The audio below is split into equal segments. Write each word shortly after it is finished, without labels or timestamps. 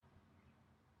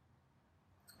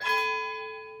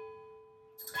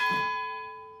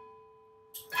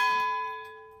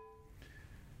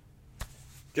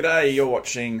G'day, you're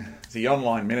watching the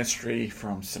online ministry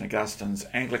from St Augustine's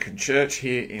Anglican Church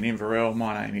here in Inverell.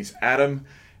 My name is Adam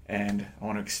and I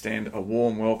want to extend a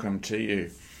warm welcome to you.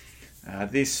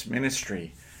 This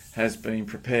ministry has been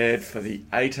prepared for the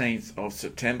 18th of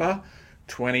September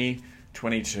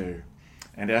 2022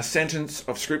 and our sentence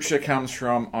of scripture comes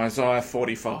from Isaiah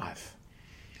 45.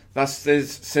 Thus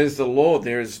says the Lord,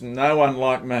 there is no one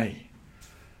like me,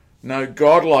 no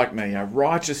God like me, a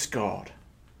righteous God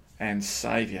and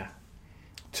Saviour.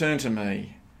 Turn to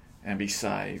me and be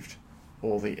saved,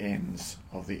 all the ends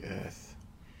of the earth.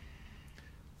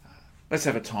 Let's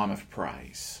have a time of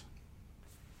praise.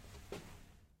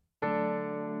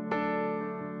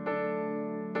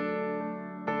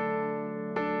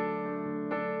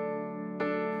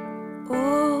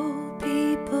 All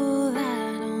people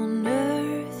that on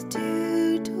earth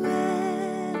do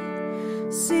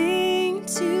dwell, sing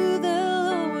to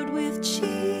the Lord with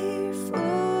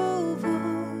cheerful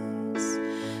voice.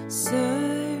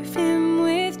 Serve him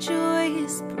with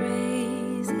joyous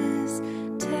praises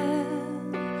tell.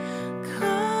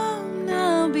 Come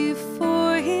now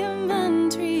before him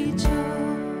and rejoice.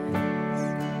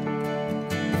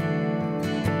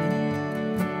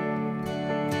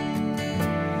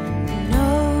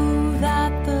 Know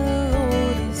that the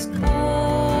Lord is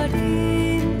God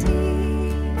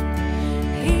indeed.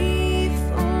 He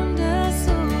formed us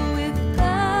all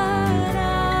without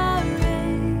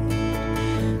array.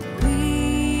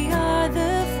 We are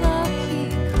the flock he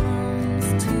comes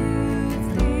to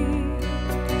feed,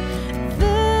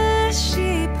 the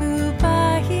sheep who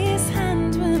by his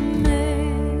hand were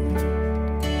made.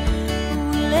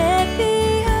 Let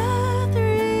the earth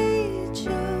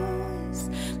rejoice,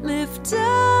 lift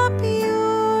up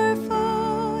your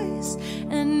voice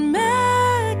and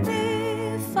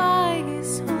magnify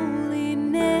his holy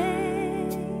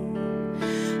name.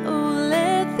 Oh,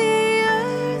 let the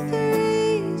earth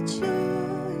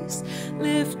rejoice,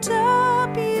 lift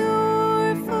up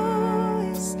your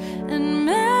voice and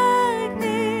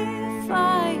magnify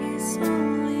his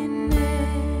holy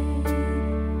name.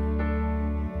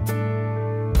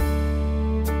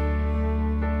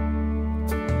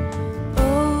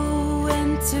 Oh,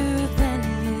 enter then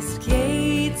his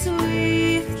gates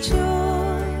with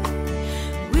joy,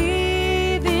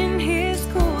 within his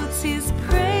courts his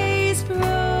praise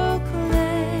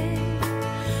proclaim.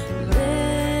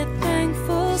 Let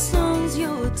thankful songs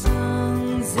your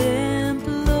tongues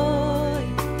employ.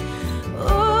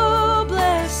 Oh,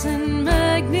 bless and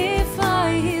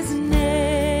magnify his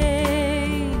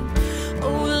name.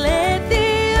 Oh, let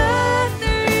the earth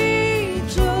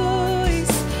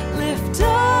rejoice, lift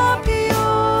up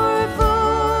your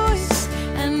voice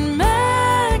and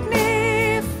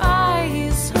magnify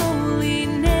his holy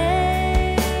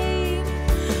name.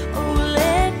 Oh,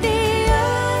 let the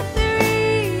earth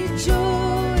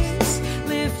rejoice,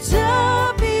 lift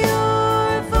up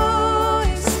your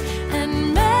voice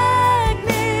and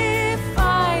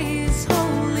magnify his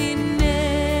holy name.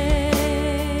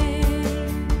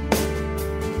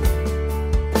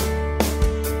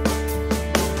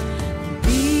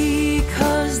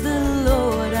 Because the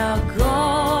Lord our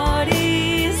God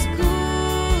is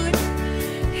good,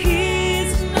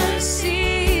 his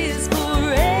mercy is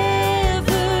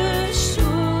forever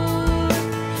sure,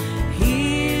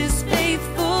 his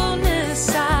faithfulness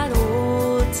at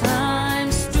all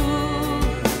times stood,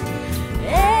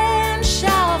 and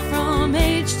shall from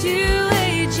age to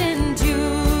age endure.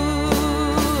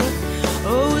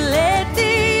 Oh, let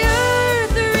the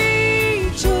earth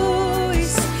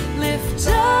rejoice, lift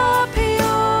up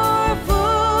your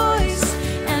voice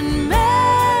and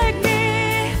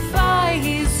magnify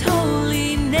his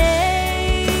holy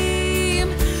name.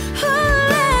 Oh,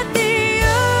 let the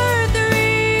earth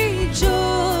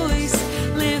rejoice,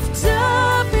 lift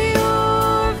up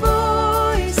your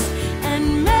voice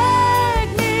and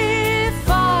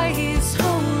magnify his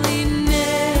holy name.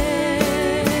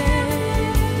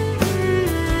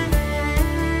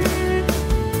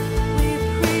 We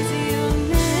praise your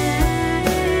name.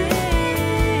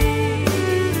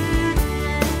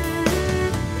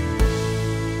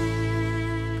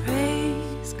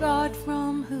 Praise God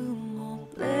from whom all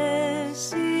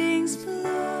blessings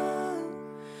flow.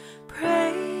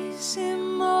 Praise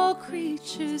him, all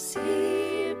creatures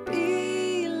here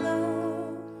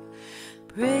below.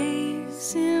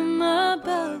 Praise him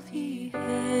above, ye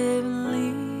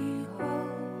heavenly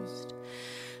host.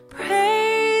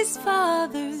 Praise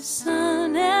Father,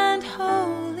 Son, and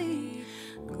Holy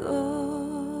Ghost.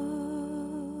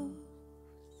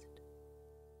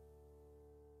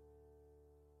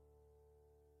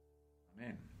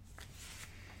 Amen.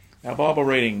 Our Bible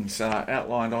readings are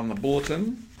outlined on the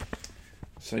bulletin.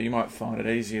 So you might find it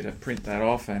easier to print that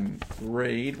off and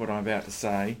read what I'm about to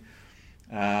say.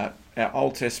 Our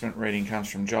Old Testament reading comes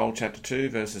from Joel chapter 2,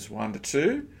 verses 1 to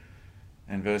 2,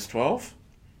 and verse 12,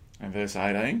 and verse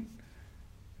 18,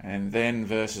 and then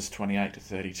verses 28 to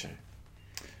 32.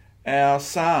 Our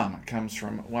psalm comes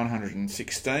from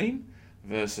 116,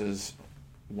 verses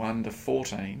 1 to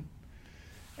 14,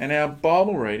 and our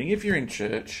Bible reading, if you're in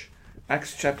church,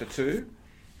 Acts chapter 2,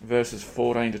 verses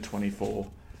 14 to 24,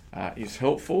 is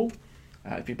helpful.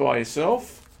 If you're by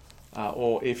yourself,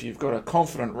 or if you've got a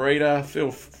confident reader,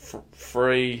 feel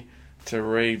free to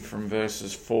read from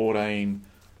verses 14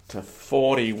 to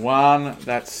 41.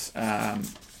 That's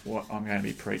what I'm going to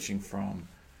be preaching from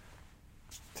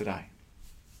today.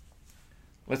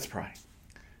 Let's pray.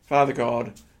 Father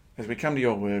God, as we come to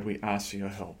your word, we ask for your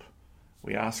help.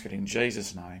 We ask it in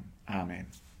Jesus' name. Amen.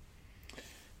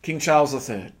 King Charles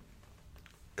III.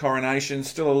 Coronation,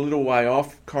 still a little way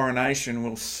off. Coronation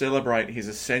will celebrate his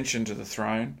ascension to the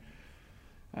throne.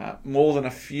 More than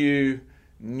a few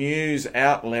news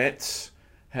outlets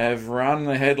have run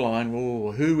the headline,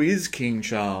 well, who is King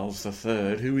Charles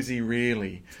III? Who is he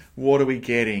really? What are we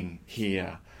getting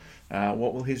here?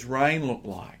 What will his reign look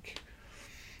like?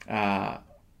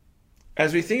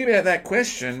 As we think about that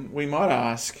question, we might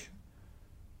ask,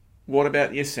 what about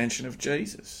the ascension of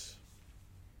Jesus?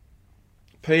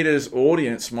 Peter's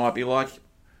audience might be like,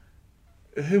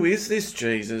 who is this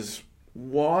Jesus?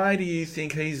 Why do you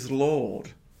think he's Lord?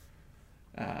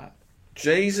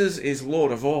 Jesus is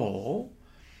Lord of all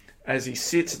as he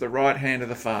sits at the right hand of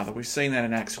the Father. We've seen that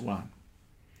in Acts 1.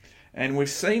 And we've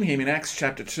seen him in Acts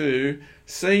chapter 2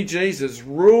 see Jesus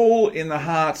rule in the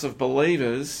hearts of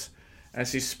believers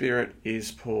as his Spirit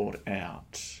is poured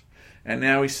out. And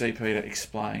now we see Peter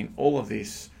explain all of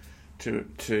this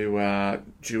to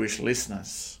Jewish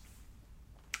listeners.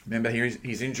 Remember, here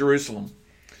he's in Jerusalem.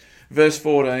 Verse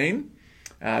 14,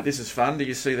 this is fun. Do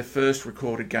you see the first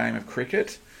recorded game of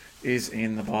cricket is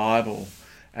in the Bible?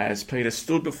 As Peter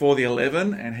stood before the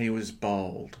 11 and he was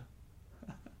bowled.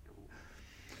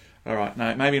 All right,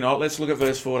 no, maybe not. Let's look at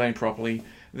verse 14 properly.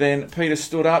 Then Peter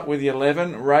stood up with the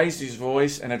 11, raised his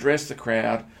voice and addressed the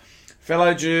crowd.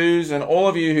 Fellow Jews and all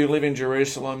of you who live in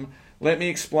Jerusalem, let me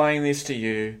explain this to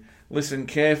you. Listen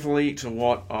carefully to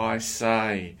what I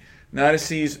say. Notice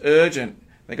he's urgent.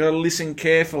 They've got to listen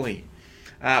carefully.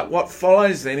 What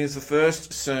follows then is the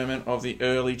first sermon of the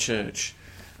early church.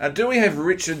 Do we have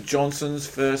Richard Johnson's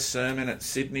first sermon at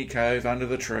Sydney Cove under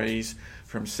the trees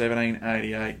from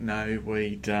 1788? No,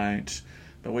 we don't.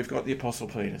 But we've got the Apostle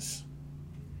Peter's,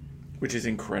 which is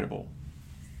incredible.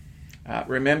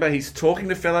 Remember, he's talking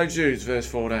to fellow Jews, verse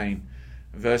 14.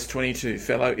 Verse 22,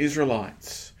 fellow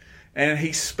Israelites. And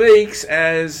he speaks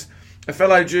as a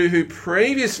fellow Jew who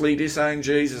previously disowned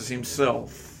Jesus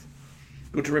himself.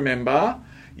 Good to remember.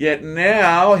 Yet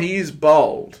now he is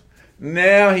bold.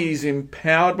 Now he is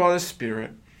empowered by the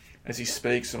Spirit as he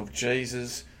speaks of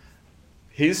Jesus,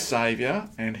 his Saviour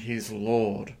and his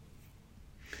Lord.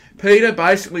 Peter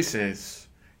basically says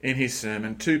in his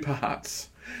sermon, two parts.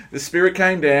 The Spirit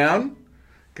came down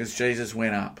because Jesus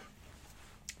went up.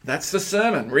 That's the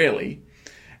sermon, really.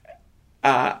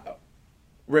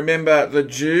 Remember, the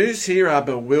Jews here are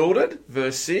bewildered,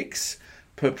 verse 6,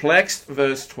 perplexed,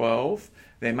 verse 12.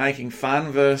 They're making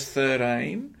fun, verse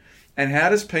 13. And how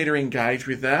does Peter engage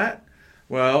with that?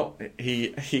 Well,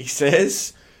 he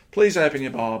says, please open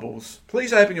your Bibles.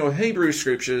 Please open your Hebrew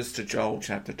scriptures to Joel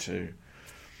chapter 2.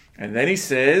 And then he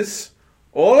says,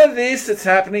 all of this that's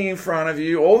happening in front of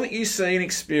you, all that you see and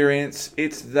experience,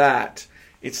 it's that.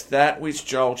 It's that which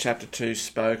Joel chapter 2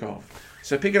 spoke of.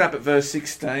 So pick it up at verse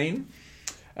 16.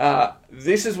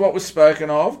 This is what was spoken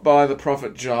of by the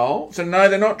prophet Joel. So no,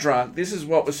 they're not drunk. This is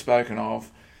what was spoken of.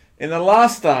 In the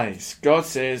last days, God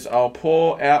says, I'll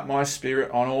pour out my Spirit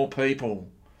on all people.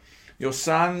 Your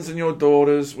sons and your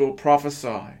daughters will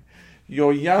prophesy.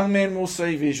 Your young men will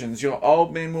see visions. Your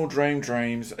old men will dream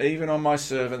dreams. Even on my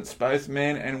servants, both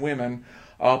men and women,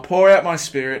 I'll pour out my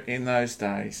Spirit in those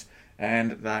days,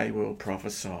 and they will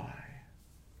prophesy.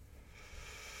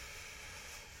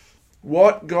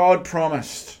 What God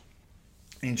promised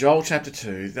in Joel chapter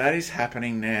 2, that is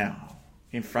happening now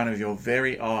in front of your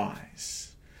very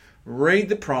eyes. Read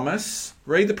the promise.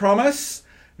 Read the promise.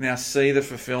 Now see the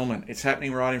fulfillment. It's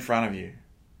happening right in front of you.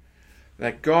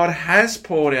 That God has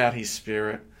poured out his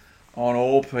Spirit on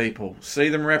all people. See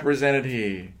them represented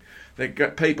here.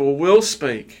 That people will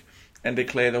speak and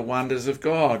declare the wonders of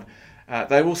God.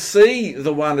 They will see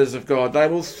the wonders of God. They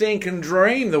will think and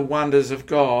dream the wonders of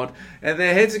God, and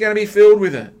their heads are going to be filled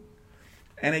with it.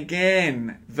 And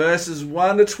again, verses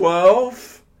 1 to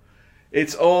 12,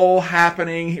 it's all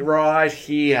happening right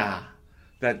here.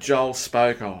 that Joel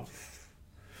spoke of.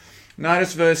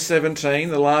 Notice verse 17,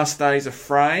 the last days are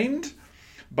framed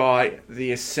by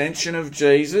the ascension of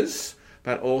Jesus,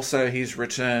 but also his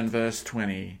return, verse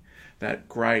 20, that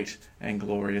great and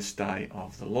glorious day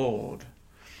of the Lord.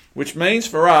 Which means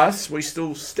for us, we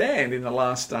still stand in the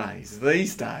last days,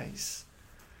 these days,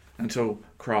 until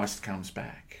Christ comes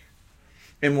back.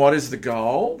 And what is the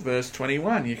goal? Verse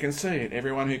 21, you can see it.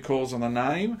 Everyone who calls on the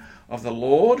name of the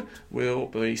Lord will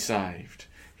be saved.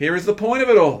 Here is the point of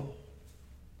it all.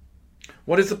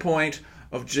 What is the point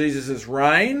of Jesus'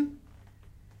 reign?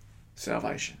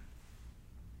 Salvation.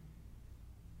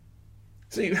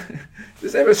 See, does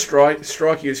this ever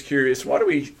strike you as curious? Why do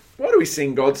we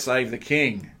sing God Save the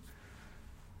King?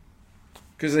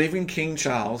 Because even King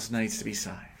Charles needs to be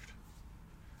saved.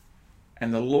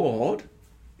 And the Lord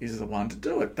is the one to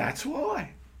do it. That's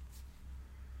why.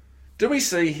 Do we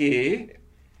see here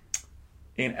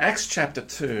in Acts chapter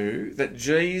 2 that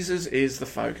Jesus is the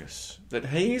focus, that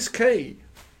he is key,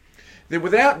 that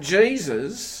without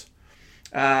Jesus,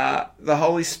 the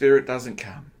Holy Spirit doesn't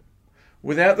come.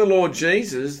 Without the Lord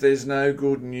Jesus, there's no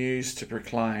good news to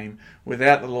proclaim.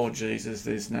 Without the Lord Jesus,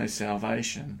 there's no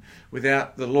salvation.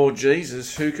 Without the Lord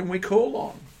Jesus, who can we call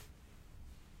on?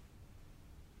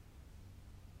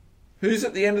 Who's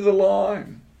at the end of the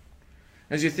line?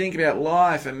 As you think about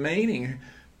life and meaning,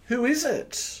 who is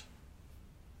it?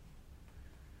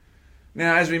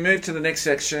 Now, as we move to the next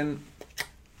section,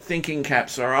 thinking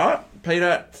caps, all right?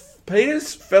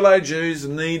 Peter's fellow Jews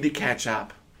need to catch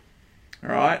up. All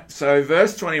right, so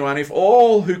verse 21, if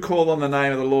all who call on the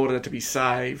name of the Lord are to be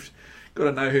saved, got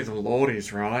to know who the Lord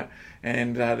is, right?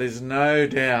 And there's no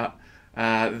doubt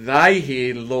they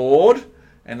hear Lord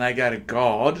and they go to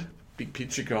God, big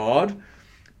picture God.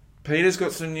 Peter's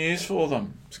got some news for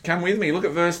them. So come with me, look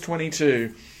at verse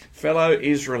 22. Fellow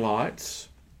Israelites,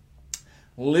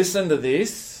 listen to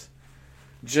this.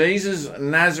 Jesus of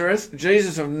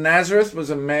Nazareth was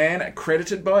a man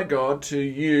accredited by God to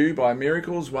you by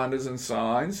miracles, wonders and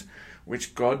signs,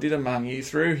 which God did among you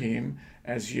through him,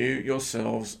 as you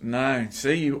yourselves know.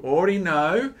 See, you already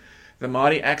know the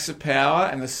mighty acts of power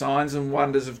and the signs and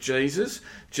wonders of Jesus.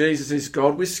 Jesus is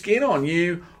God with skin on.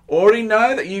 You already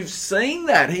know that. You've seen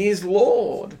that. He is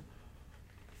Lord.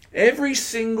 Every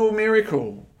single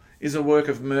miracle is a work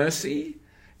of mercy.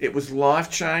 It was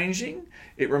life-changing.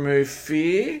 It removed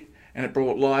fear and it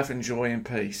brought life and joy and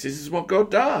peace. This is what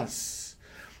God does.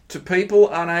 To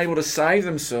people unable to save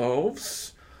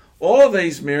themselves, all of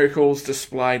these miracles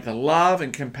displayed the love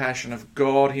and compassion of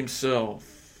God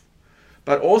himself,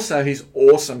 but also his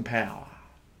awesome power.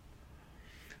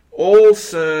 All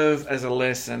serve as a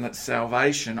lesson that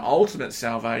salvation, ultimate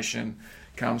salvation,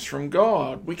 comes from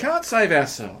God. We can't save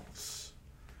ourselves.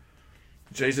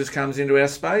 Jesus comes into our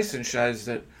space and shows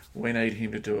that we need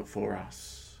him to do it for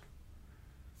us.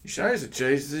 He shows that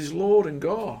Jesus is Lord and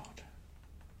God.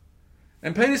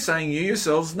 And Peter's saying, you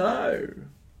yourselves know.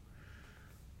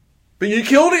 But you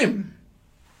killed him.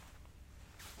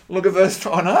 Look at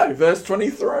verse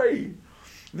 23.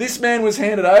 This man was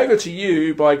handed over to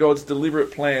you by God's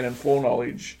deliberate plan and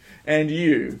foreknowledge, and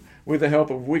you, with the help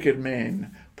of wicked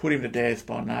men, put him to death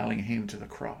by nailing him to the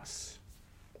cross.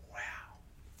 Wow.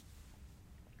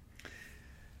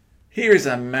 Here is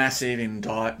a massive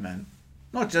indictment,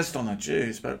 not just on the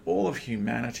Jews, but all of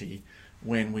humanity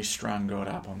when we strung God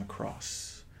up on the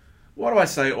cross. Why do I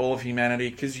say all of humanity?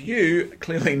 Because you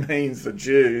clearly means the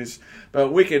Jews,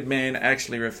 but wicked men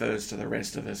actually refers to the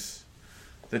rest of us,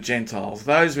 the Gentiles,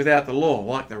 those without the law,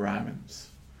 like the Romans.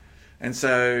 And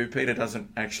so Peter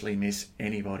doesn't actually miss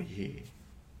anybody here.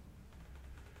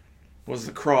 Was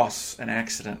the cross an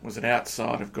accident? Was it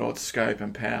outside of God's scope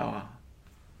and power?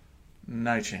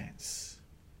 No chance.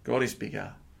 God is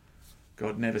bigger.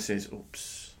 God never says,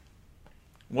 oops.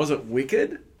 Was it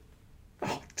wicked?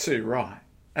 Oh, too right.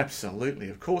 Absolutely.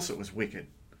 Of course it was wicked.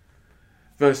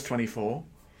 Verse 24.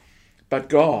 But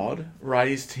God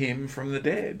raised him from the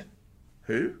dead.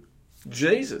 Who?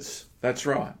 Jesus. That's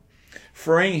right.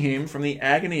 Freeing him from the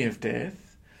agony of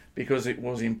death, because it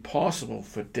was impossible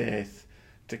for death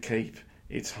to keep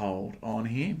its hold on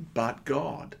him. But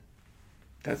God.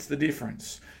 That's the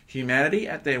difference. Humanity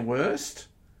at their worst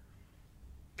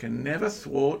can never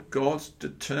thwart God's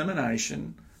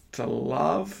determination to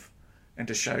love and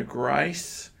to show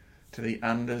grace to the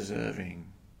undeserving.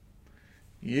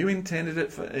 You intended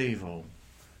it for evil,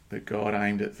 but God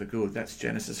aimed it for good. That's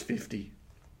Genesis 50.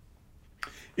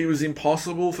 It was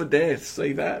impossible for death.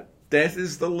 See that? Death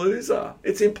is the loser.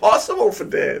 It's impossible for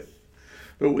death.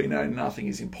 But we know nothing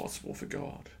is impossible for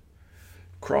God.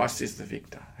 Christ is the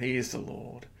victor. He is the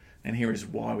Lord. And here is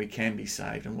why we can be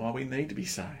saved and why we need to be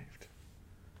saved.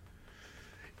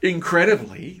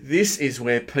 Incredibly, this is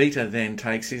where Peter then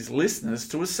takes his listeners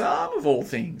to a psalm of all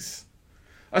things.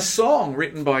 A song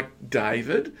written by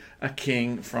David, a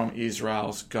king from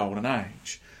Israel's golden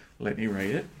age. Let me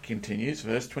read it. It continues,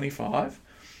 verse 25.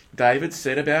 David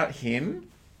said about him,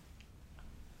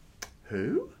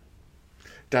 who?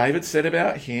 David said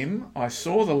about him, I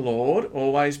saw the Lord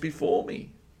always before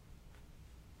me.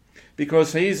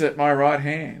 Because he is at my right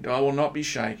hand, I will not be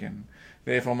shaken.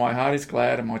 Therefore my heart is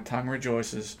glad and my tongue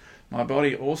rejoices. My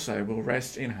body also will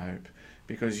rest in hope,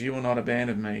 because you will not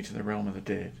abandon me to the realm of the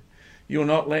dead. You will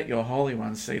not let your Holy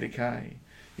One see decay.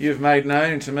 You have made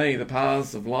known to me the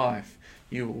paths of life.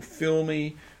 You will fill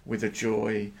me with the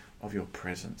joy of your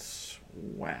presence.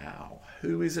 Wow.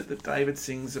 Who is it that David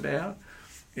sings about?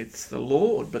 It's the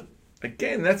Lord. But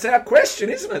again, that's our question,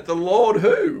 isn't it? The Lord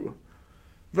who?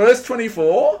 Verse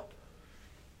 24.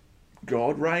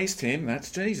 God raised him,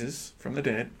 that's Jesus, from the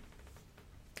dead.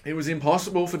 It was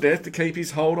impossible for death to keep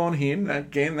his hold on him.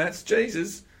 Again, that's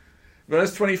Jesus.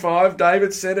 Verse 25,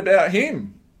 David said about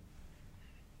him.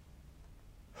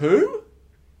 Who?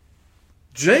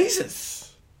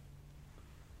 Jesus.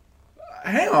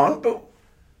 Hang on, but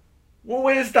well,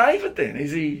 where's David then?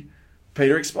 Is he?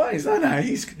 Peter explains, no,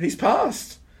 he's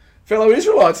passed. Fellow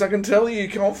Israelites, I can tell you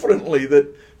confidently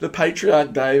that the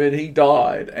patriarch David, he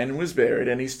died and was buried,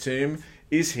 and his tomb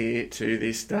is here to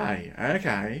this day.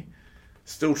 Okay,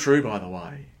 still true, by the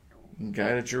way. You can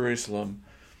go to Jerusalem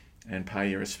and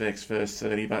pay your respects, verse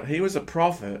 30. But he was a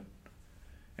prophet,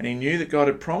 and he knew that God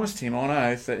had promised him on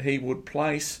oath that he would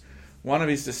place one of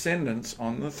his descendants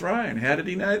on the throne. How did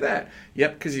he know that?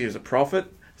 Yep, because he was a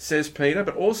prophet, says Peter,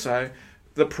 but also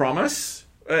the promise,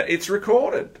 it's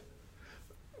recorded.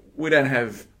 We don't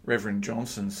have Reverend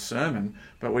Johnson's sermon,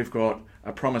 but we've got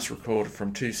a promise recorded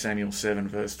from 2 Samuel 7,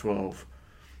 verse 12.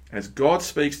 As God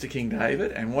speaks to King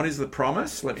David, and what is the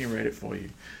promise? Let me read it for you.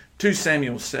 2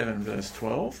 Samuel 7, verse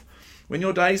 12. When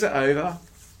your days are over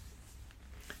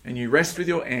and you rest with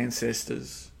your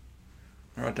ancestors,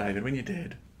 all right, David, when you're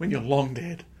dead, when you're long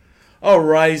dead, I'll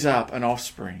raise up an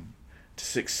offspring to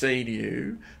succeed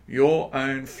you, your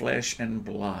own flesh and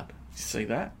blood. You see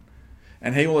that?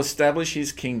 And he will establish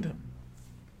his kingdom.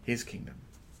 His kingdom.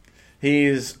 He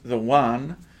is the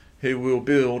one who will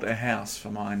build a house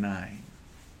for my name.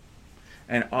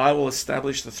 And I will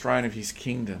establish the throne of his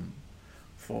kingdom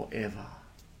forever.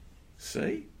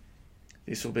 See?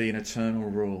 This will be an eternal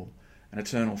rule, an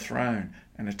eternal throne,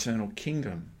 an eternal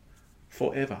kingdom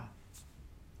forever.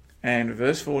 And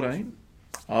verse 14,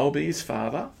 I will be his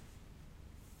father,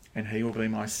 and he will be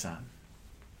my son.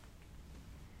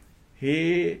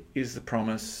 Here is the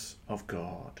promise of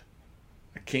God.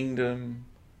 A kingdom,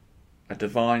 a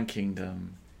divine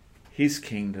kingdom, his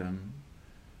kingdom,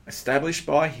 established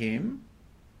by him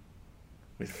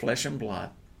with flesh and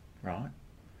blood, right?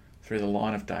 Through the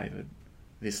line of David,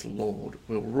 this Lord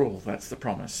will rule. That's the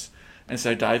promise. And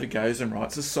so David goes and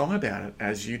writes a song about it,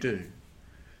 as you do.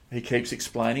 He keeps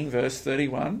explaining, verse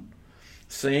 31,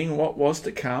 seeing what was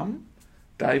to come,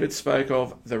 David spoke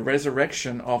of the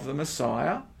resurrection of the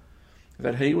Messiah,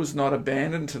 that he was not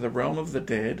abandoned to the realm of the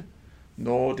dead,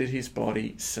 nor did his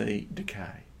body see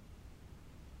decay.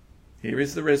 Here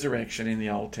is the resurrection in the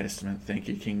Old Testament. Thank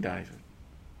you, King David.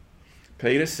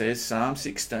 Peter says, Psalm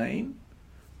 16,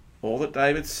 all that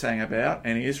David sang about,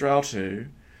 and Israel too,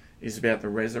 is about the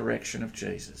resurrection of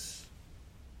Jesus.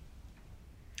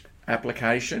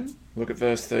 Application, look at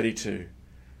verse 32.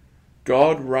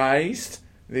 God raised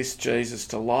this Jesus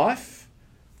to life.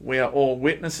 We are all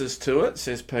witnesses to it,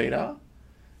 says Peter.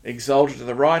 Exalted to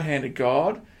the right hand of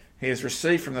God, he has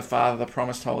received from the Father the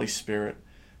promised Holy Spirit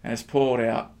and has poured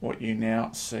out what you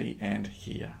now see and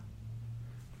hear.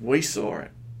 We saw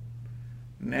it.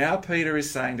 Now Peter is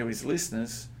saying to his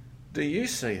listeners, do you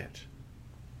see it?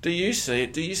 Do you see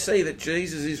it? Do you see that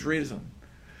Jesus is risen?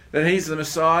 That he's the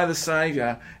Messiah, the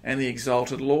Saviour, and the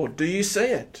exalted Lord? Do you see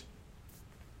it?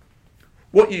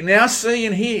 What you now see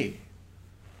and hear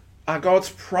are God's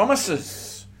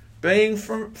promises being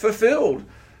fulfilled.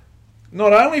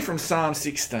 Not only from Psalm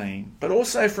 16, but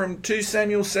also from 2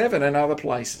 Samuel 7 and other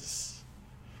places.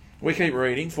 We keep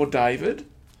reading, for David,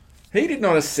 he did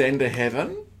not ascend to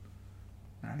heaven.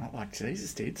 No, not like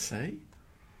Jesus did, see?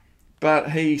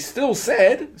 But he still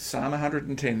said, Psalm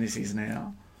 110 this is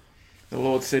now, the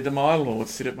Lord said to my Lord,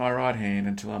 sit at my right hand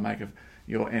until I make of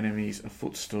your enemies a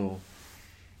footstool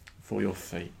for your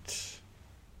feet.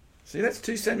 See, that's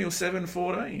 2 Samuel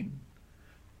 7:14.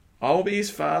 I will be his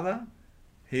father,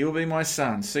 he will be my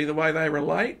son. See the way they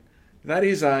relate? That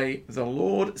is the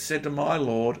Lord said to my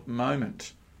Lord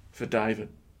moment for David.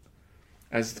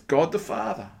 As God the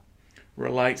Father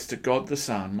relates to God the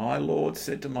Son, my Lord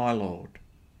said to my Lord.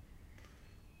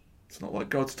 It's not like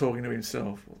God's talking to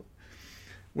himself.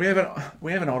 We have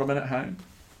an ottoman at home,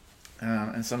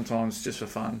 and sometimes just for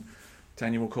fun,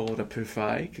 Tanya will call it a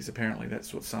buffet, because apparently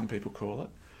that's what some people call it.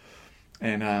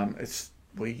 And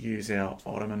we use our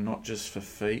ottoman not just for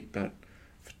feet, but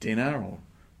for dinner or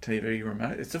TV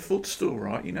remote. It's a footstool,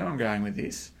 right? You know I'm going with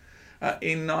this.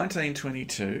 In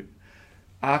 1922,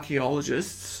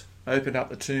 archaeologists opened up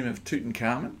the tomb of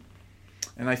Tutankhamun,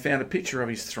 and they found a picture of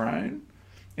his throne.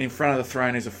 In front of the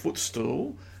throne is a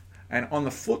footstool, and on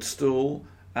the footstool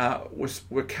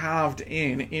were carved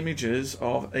in images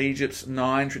of Egypt's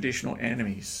 9 traditional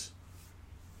enemies,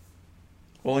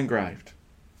 all engraved.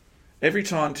 Every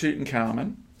time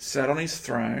Tutankhamun sat on his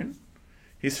throne,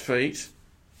 his feet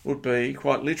would be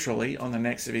quite literally on the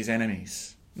necks of his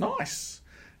enemies. Nice.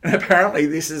 And apparently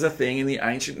this is a thing in the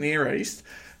ancient Near East.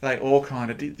 They all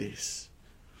kind of did this.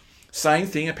 Same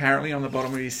thing apparently on the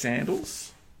bottom of his sandals.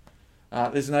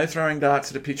 There's no throwing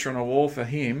darts at a picture on a wall for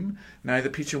him. No, the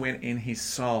picture went in his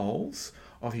soles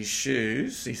of his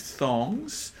shoes, his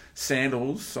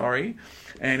sandals,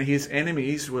 and his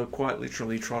enemies were quite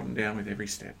literally trodden down with every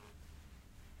step.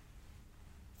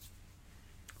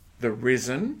 The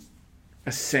risen,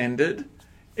 ascended,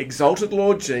 exalted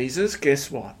Lord Jesus, guess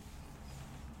what?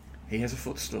 He has a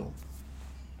footstool.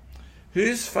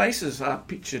 Whose faces are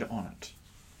pictured on it?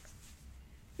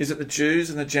 Is it the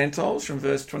Jews and the Gentiles from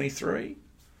verse 23?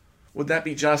 Would that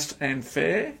be just and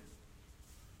fair?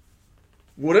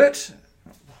 Would it?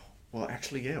 Well,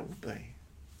 actually, yeah, it would be.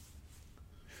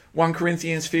 1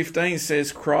 Corinthians 15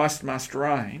 says Christ must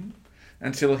reign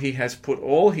until he has put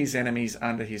all his enemies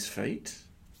under his feet.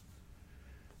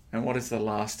 And what is the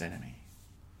last enemy?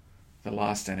 The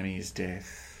last enemy is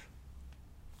death.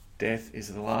 Death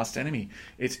is the last enemy.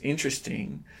 It's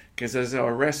interesting because as I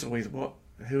wrestle with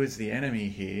who is the enemy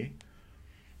here,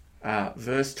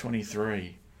 verse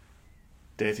 23,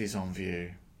 death is on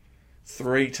view.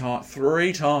 Three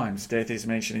times death is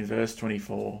mentioned in verse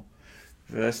 24,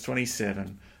 verse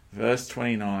 27, verse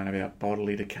 29 about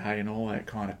bodily decay and all that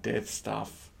kind of death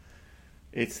stuff.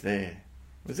 It's there.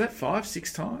 Was that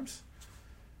 5-6 times?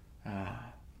 And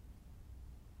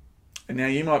now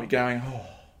you might be going, oh,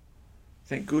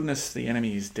 thank goodness the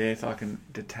enemy is death. I can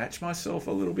detach myself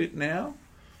a little bit now.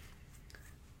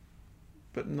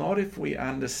 But not if we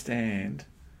understand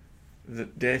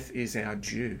that death is our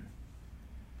due.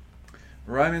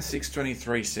 Romans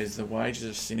 6:23 says the wages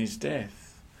of sin is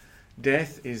death.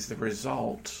 Death is the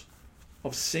result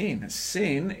of sin.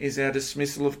 Sin is our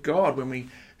dismissal of God when we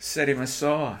set him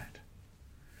aside.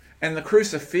 And the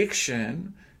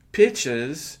crucifixion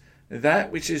pictures that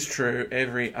which is true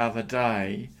every other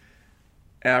day,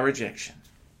 our rejection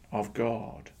of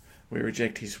God. We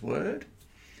reject his word.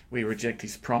 We reject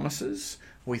his promises.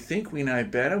 We think we know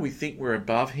better. We think we're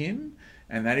above him.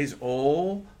 And that is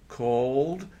all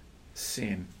called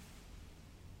sin.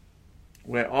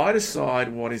 Where I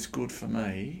decide what is good for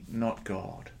me, not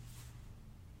God.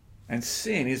 And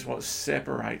sin is what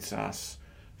separates us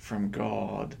from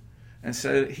God. And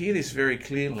so hear this very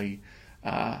clearly.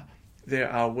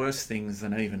 There are worse things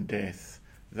than even death,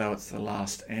 though it's the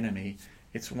last enemy.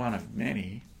 It's one of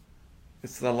many.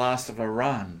 It's the last of a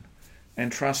run. And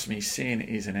trust me, sin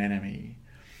is an enemy.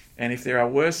 And if there are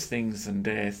worse things than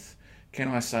death, can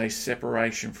I say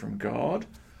separation from God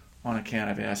on account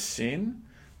of our sin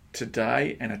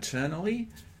today and eternally?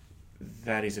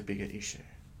 That is a bigger issue.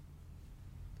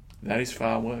 That is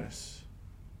far worse.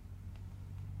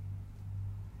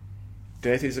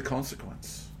 Death is a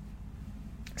consequence.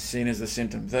 Sin is the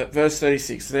symptom. Verse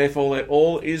 36, therefore let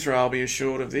all Israel be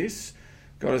assured of this.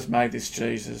 God has made this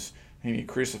Jesus, whom he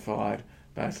crucified,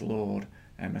 both Lord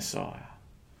and Messiah.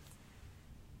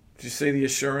 Do you see the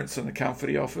assurance and the comfort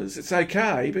he offers? It's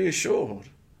okay, be assured.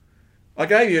 I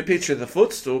gave you a picture of the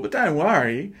footstool, but don't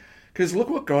worry, because look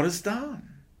what God has done.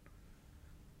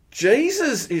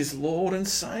 Jesus is Lord and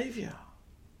Saviour.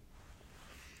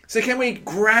 So can we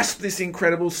grasp this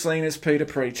incredible scene as Peter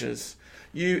preaches?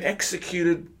 You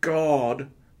executed God.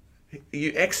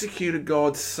 You executed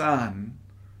God's Son,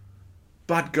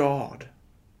 but God.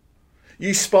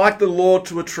 You spiked the Lord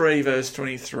to a tree, verse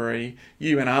 23,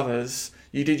 you and others.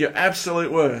 You did your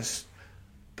absolute worst,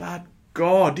 but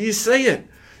God. Do you see it?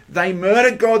 They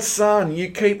murdered God's Son. You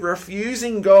keep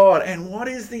refusing God. And what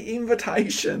is the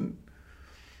invitation?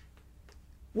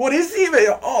 What is the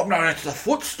invitation? Oh, no, it's the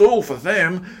footstool for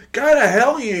them. Go to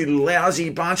hell, you lousy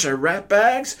bunch of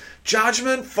ratbags.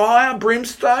 Judgment, fire,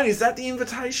 brimstone. Is that the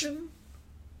invitation?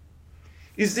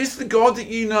 Is this the God that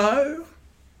you know?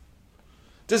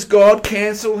 Does God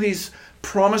cancel his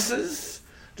promises?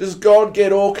 Does God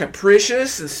get all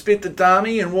capricious and spit the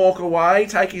dummy and walk away,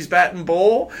 take his bat and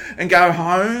ball and go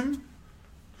home?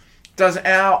 Does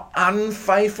our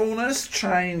unfaithfulness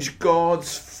change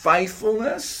God's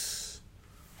faithfulness?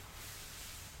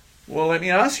 Well, let me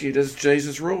ask you, does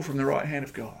Jesus rule from the right hand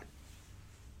of God?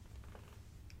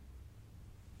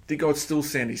 Did God still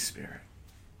send his Spirit?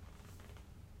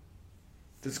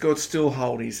 Does God still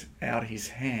hold out his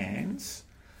hands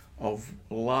of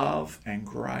love and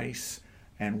grace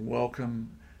and welcome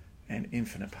and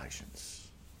infinite patience?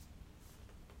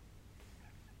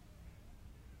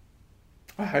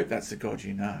 I hope that's the God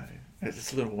you know.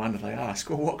 It's a little wonder they ask,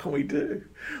 well, what can we do?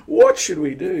 What should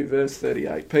we do? Verse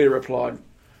 38, Peter replied,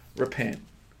 repent,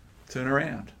 turn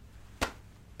around,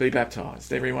 be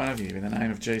baptised, every one of you, in the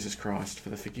name of Jesus Christ for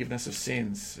the forgiveness of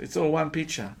sins. It's all one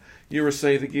picture. You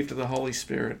receive the gift of the Holy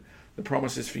Spirit. The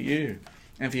promise is for you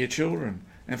and for your children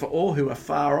and for all who are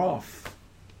far off,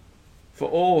 for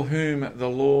all whom the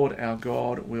Lord our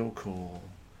God will call.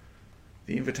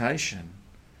 The invitation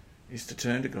is to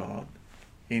turn to God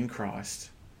in Christ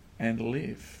and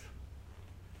live.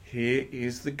 Here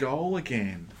is the goal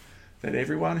again, that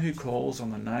everyone who calls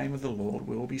on the name of the Lord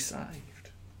will be saved.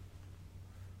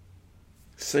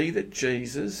 See that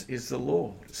Jesus is the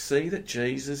Lord. See that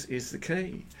Jesus is the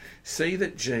key. See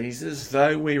that Jesus,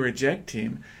 though we reject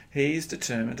him, he is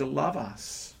determined to love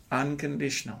us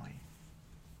unconditionally.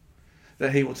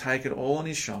 That he will take it all on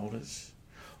his shoulders.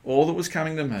 All that was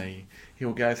coming to me, he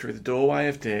will go through the doorway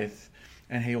of death,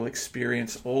 and he will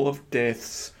experience all of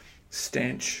death's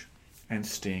stench and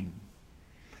sting.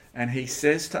 And he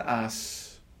says to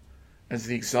us, as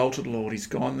the exalted Lord, he's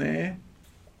gone there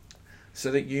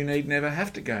so that you need never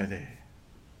have to go there.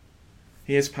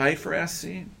 He has paid for our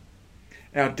sin.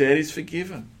 Our debt is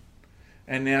forgiven.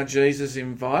 And now Jesus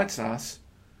invites us.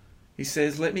 He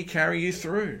says, let me carry you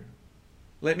through.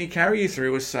 Let me carry you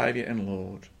through as Saviour and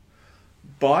Lord.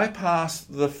 Bypass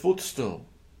the footstool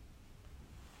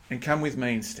and come with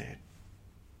me instead.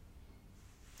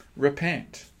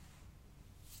 Repent.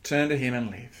 Turn to him and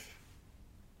live.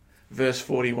 Verse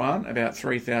 41, about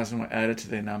 3,000 were added to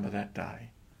their number that day.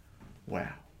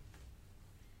 Wow.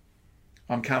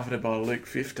 I'm comforted by Luke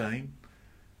 15.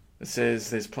 It says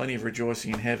there's plenty of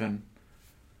rejoicing in heaven,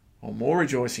 or more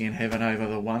rejoicing in heaven over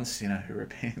the one sinner who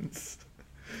repents.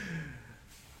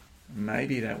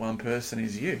 Maybe that one person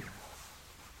is you.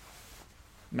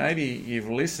 Maybe you've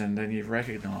listened and you've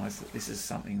recognised that this is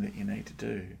something that you need to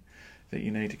do, that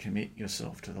you need to commit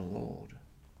yourself to the Lord.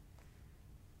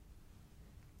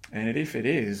 And if it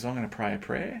is, I'm going to pray a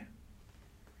prayer.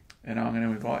 And I'm going to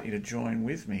invite you to join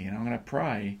with me. And I'm going to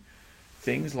pray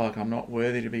things like, I'm not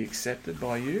worthy to be accepted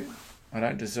by you. I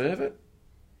don't deserve it.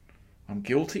 I'm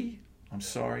guilty. I'm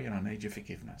sorry, and I need your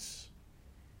forgiveness.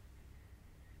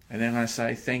 And then I'm going to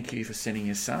say, thank you for sending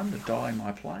your son to die in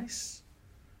my place.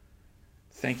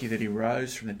 Thank you that he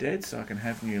rose from the dead so I can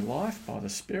have new life by the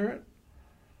Spirit.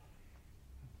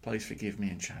 Please forgive me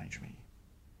and change me,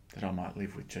 that I might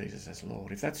live with Jesus as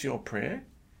Lord. If that's your prayer,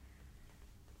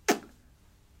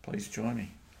 please join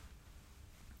me.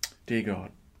 Dear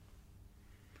God,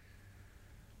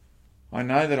 I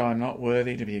know that I am not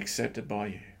worthy to be accepted by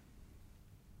you.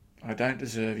 I don't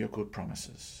deserve your good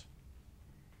promises.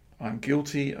 I'm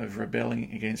guilty of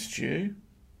rebelling against you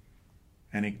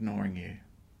and ignoring you.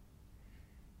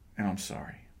 And I'm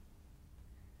sorry.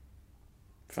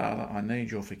 Father, I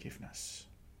need your forgiveness.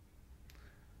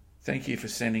 Thank you for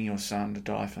sending your Son to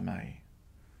die for me,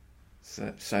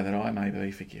 so that I may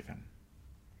be forgiven.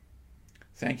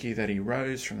 Thank you that he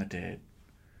rose from the dead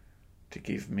to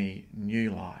give me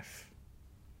new life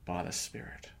by the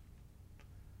Spirit.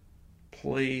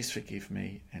 Please forgive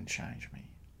me and change me,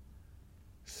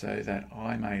 so that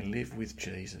I may live with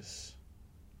Jesus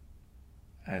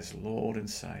as Lord and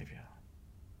Saviour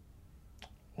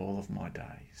all of my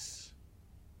days.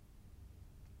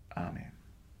 Amen.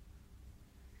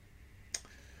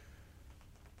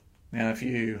 Now, if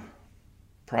you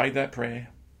prayed that prayer,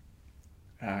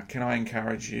 can I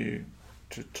encourage you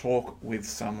to talk with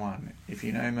someone? If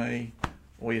you know me,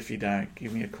 or if you don't,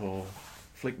 give me a call,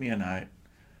 flick me a note.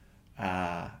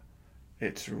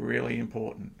 It's really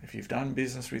important. If you've done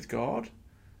business with God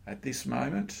at this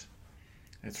moment,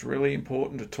 it's really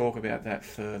important to talk about that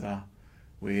further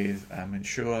with a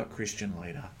mature Christian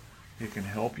leader who can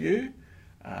help you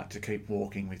to keep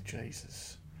walking with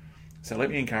Jesus. So let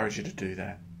me encourage you to do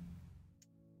that.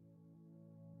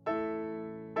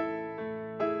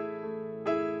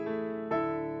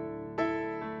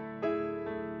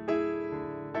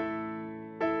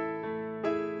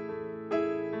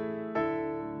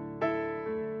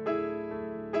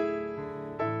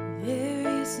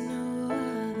 There is no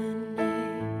other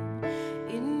name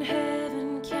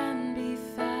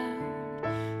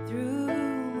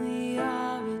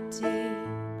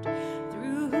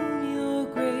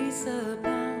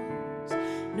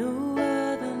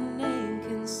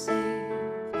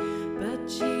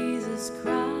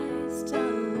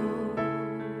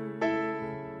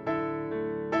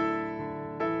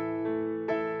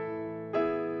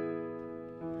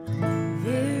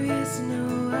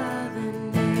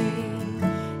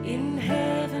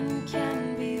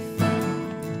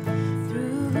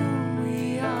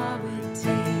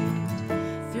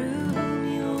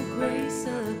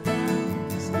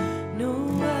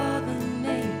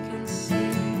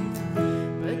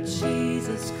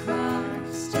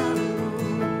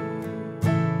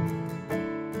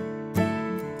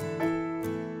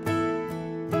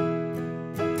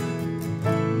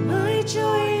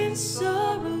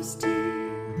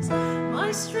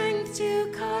strength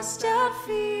to cast out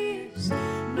fears.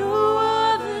 No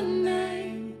other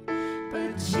name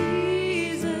but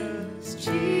Jesus,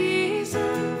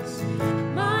 Jesus,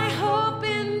 my hope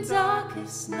in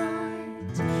darkest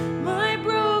night, my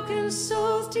broken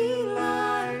soul's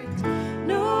delight.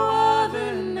 No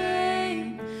other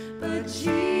name but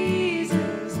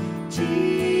Jesus, Jesus.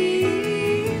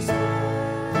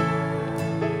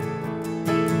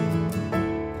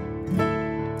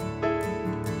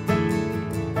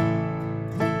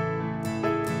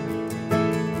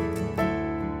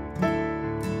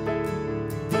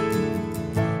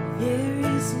 There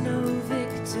is no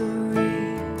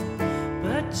victory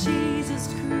but Jesus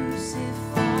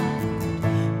crucified,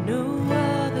 no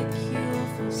other cure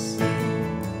for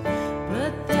sin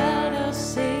but that our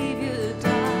Savior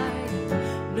died,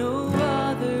 no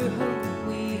other hope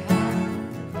we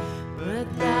have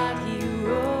but that He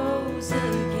rose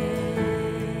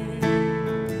again.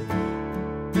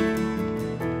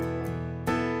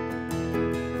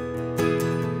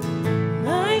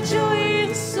 My joy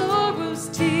in sorrow's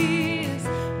tears,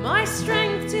 my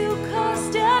strength to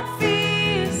cast out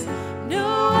fears. No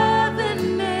other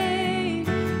name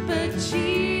but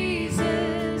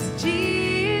Jesus,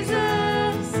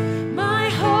 Jesus, my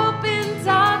hope in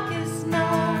darkest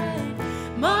night,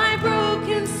 my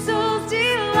broken soul's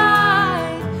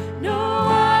delight. No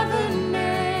other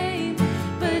name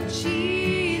but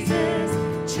Jesus,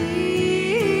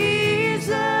 Jesus.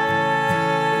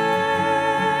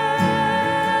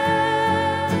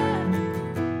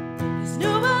 There's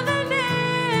no other name.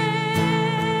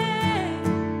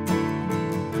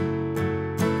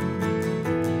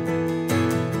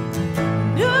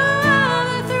 No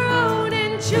other throne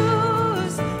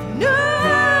endures, no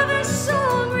other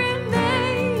song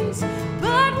remains,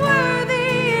 but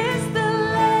worthy is the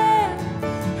Lamb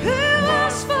who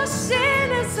was for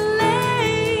sinners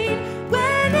slain.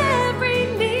 When every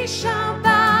knee shall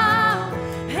bow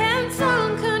and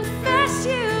tongue confess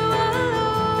you are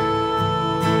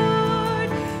Lord,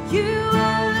 you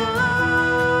are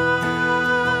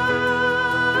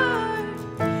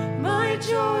Lord. My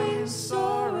joy in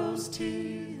sorrow's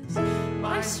tears,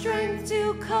 my strength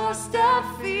to cast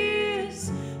out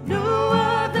fears. No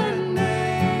other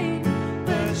name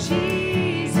but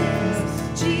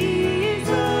Jesus,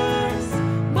 Jesus,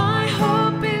 my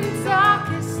hope in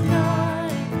darkest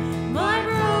night, my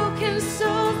broken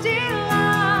soul's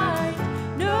delight.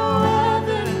 No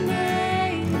other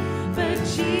name but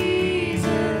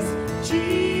Jesus,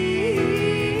 Jesus.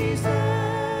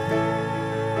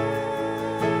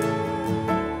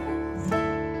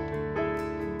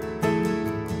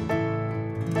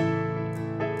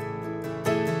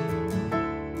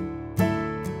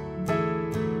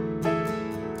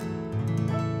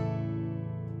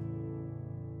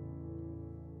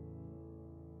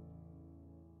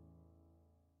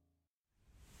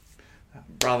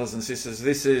 Brothers and sisters,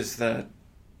 this is the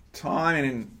time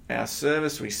in our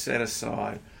service we set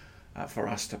aside for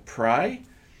us to pray,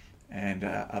 and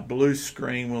a blue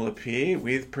screen will appear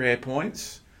with prayer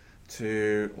points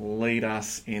to lead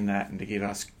us in that and to give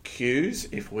us cues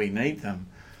if we need them.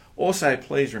 Also,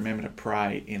 please remember to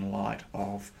pray in light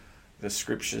of the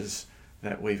scriptures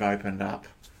that we've opened up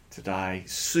today.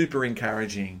 Super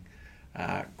encouraging,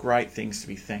 great things to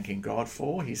be thanking God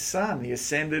for. His Son, the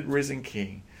ascended, risen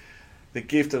King, the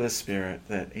gift of the Spirit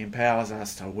that empowers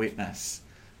us to witness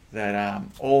that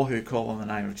all who call on the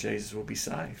name of Jesus will be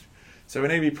saved. So we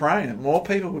need to be praying that more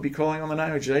people will be calling on the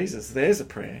name of Jesus. There's a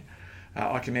prayer.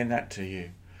 I commend that to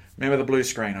you. Remember the blue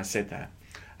screen, I said that.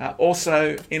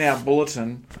 Also, in our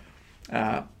bulletin,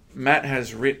 Matt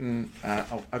has written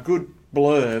a good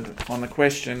blurb on the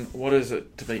question, what is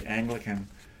it to be Anglican?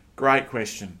 Great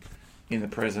question in the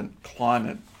present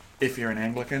climate if you're an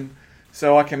Anglican.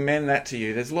 So I commend that to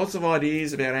you. There's lots of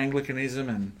ideas about Anglicanism,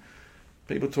 and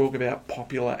people talk about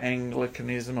popular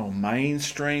Anglicanism or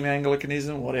mainstream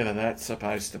Anglicanism, whatever that's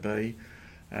supposed to be.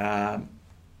 Matt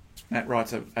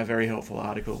writes a very helpful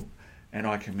article, and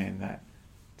I commend that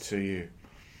to you.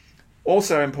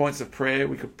 Also, in points of prayer,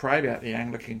 we could pray about the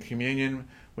Anglican Communion.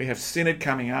 We have Synod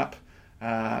coming up.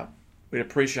 We'd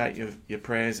appreciate your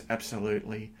prayers,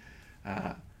 absolutely.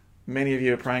 Many of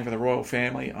you are praying for the royal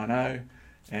family, I know,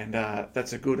 and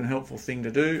that's a good and helpful thing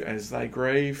to do as they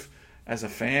grieve as a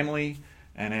family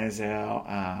and as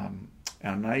our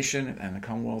nation and the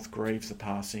Commonwealth grieves the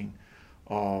passing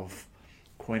of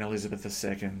Queen Elizabeth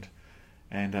II.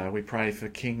 And we pray for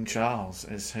King Charles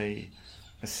as he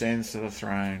ascends to the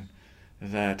throne,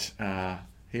 that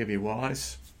he'll be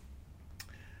wise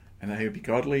and that he'll be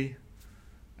godly,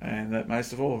 and that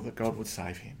most of all, that God would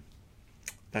save him.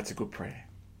 That's a good prayer.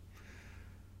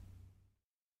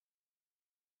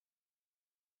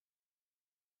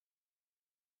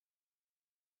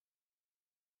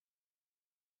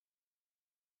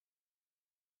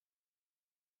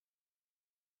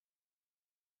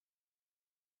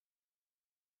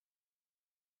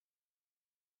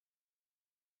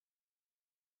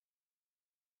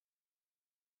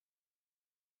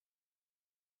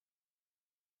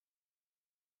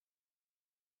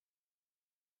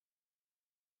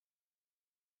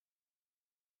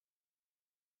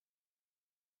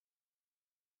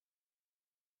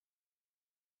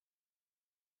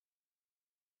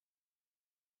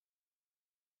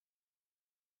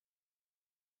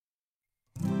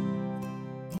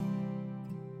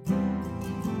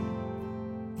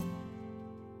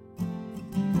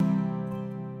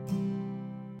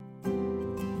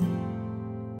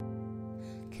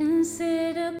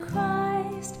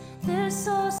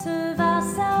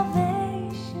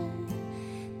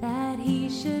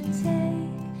 should take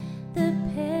the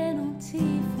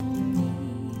penalty for me.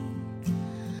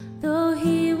 Though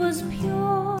he was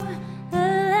pure, a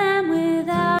lamb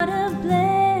without a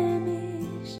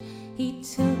blemish, he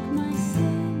took my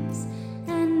sins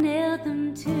and nailed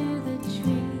them to the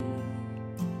tree.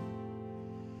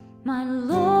 My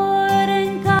Lord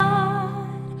and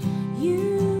God,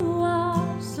 you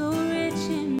are so rich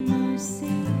in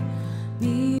mercy.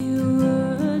 Mere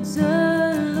words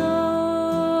alone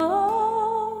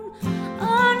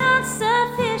are not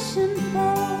sufficient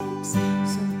thanks.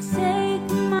 So take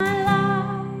my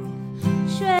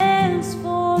life,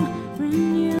 transform,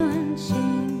 renew and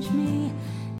change me,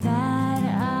 that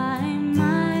I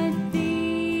might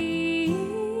be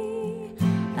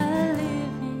a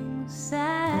living sacrifice.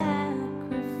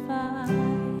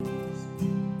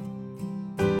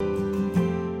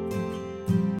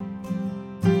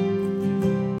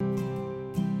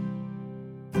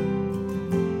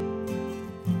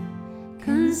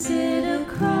 Consider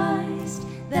Christ,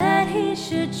 that he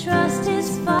should trust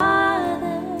his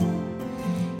Father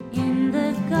in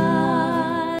the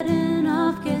Garden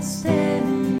of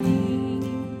Gethsemane.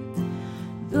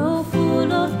 Though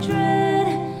full of dread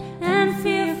and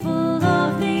fearful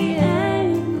of the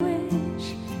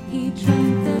anguish, he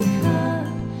drank the cup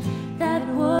that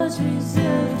was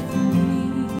reserved for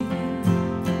me.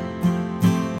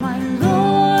 My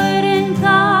Lord and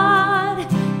God,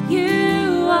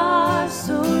 you are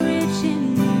so rich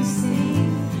in mercy.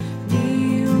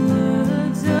 Mere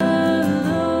words alone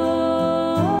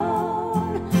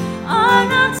are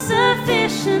not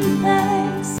sufficient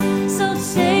thanks. So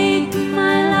take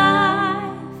my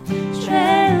life,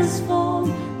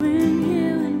 transform,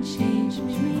 renew and change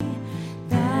me,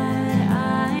 that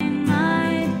I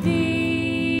might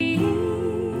be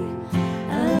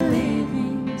a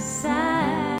living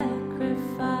sacrifice.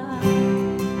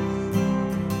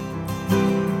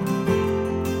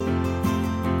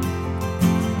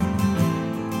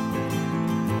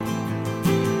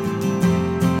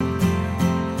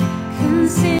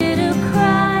 Consider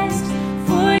Christ,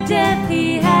 for death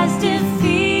he has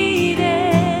defeated,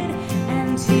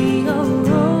 and he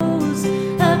arose,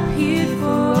 appeared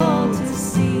for all to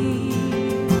see.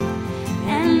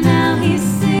 And now he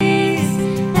sits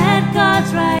at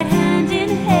God's right hand in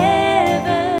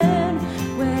heaven,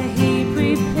 where he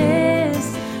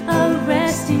prepares a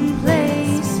resting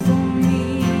place for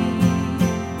me.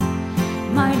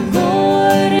 My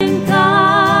Lord and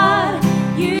God,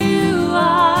 you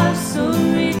are so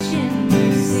rich in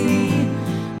mercy.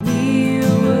 Mere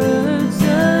words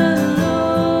alone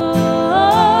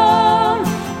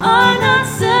are not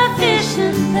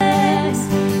sufficient thanks.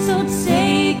 So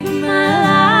take my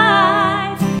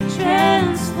life,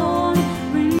 transform,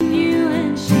 renew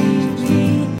and change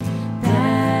me,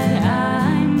 that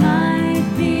I might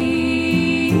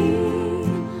be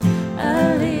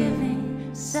a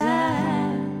living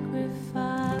sacrifice.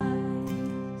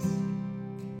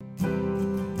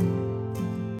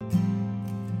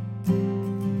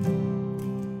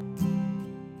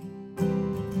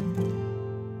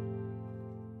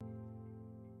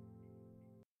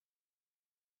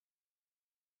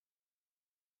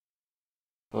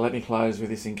 Let me close with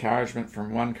this encouragement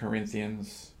from 1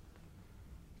 Corinthians.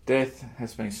 Death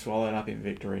has been swallowed up in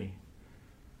victory.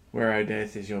 Where, O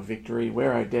death, is your victory?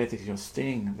 Where, O death, is your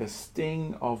sting? The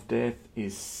sting of death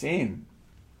is sin,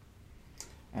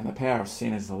 and the power of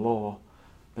sin is the law.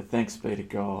 But thanks be to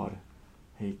God,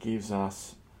 he gives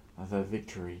us the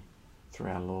victory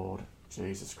through our Lord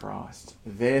Jesus Christ.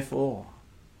 Therefore,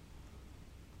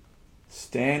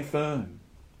 stand firm.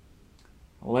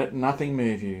 Let nothing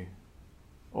move you.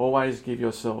 Always give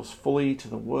yourselves fully to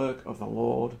the work of the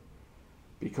Lord,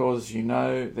 because you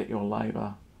know that your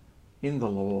labour in the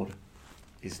Lord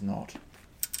is not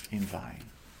in vain.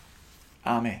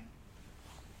 Amen.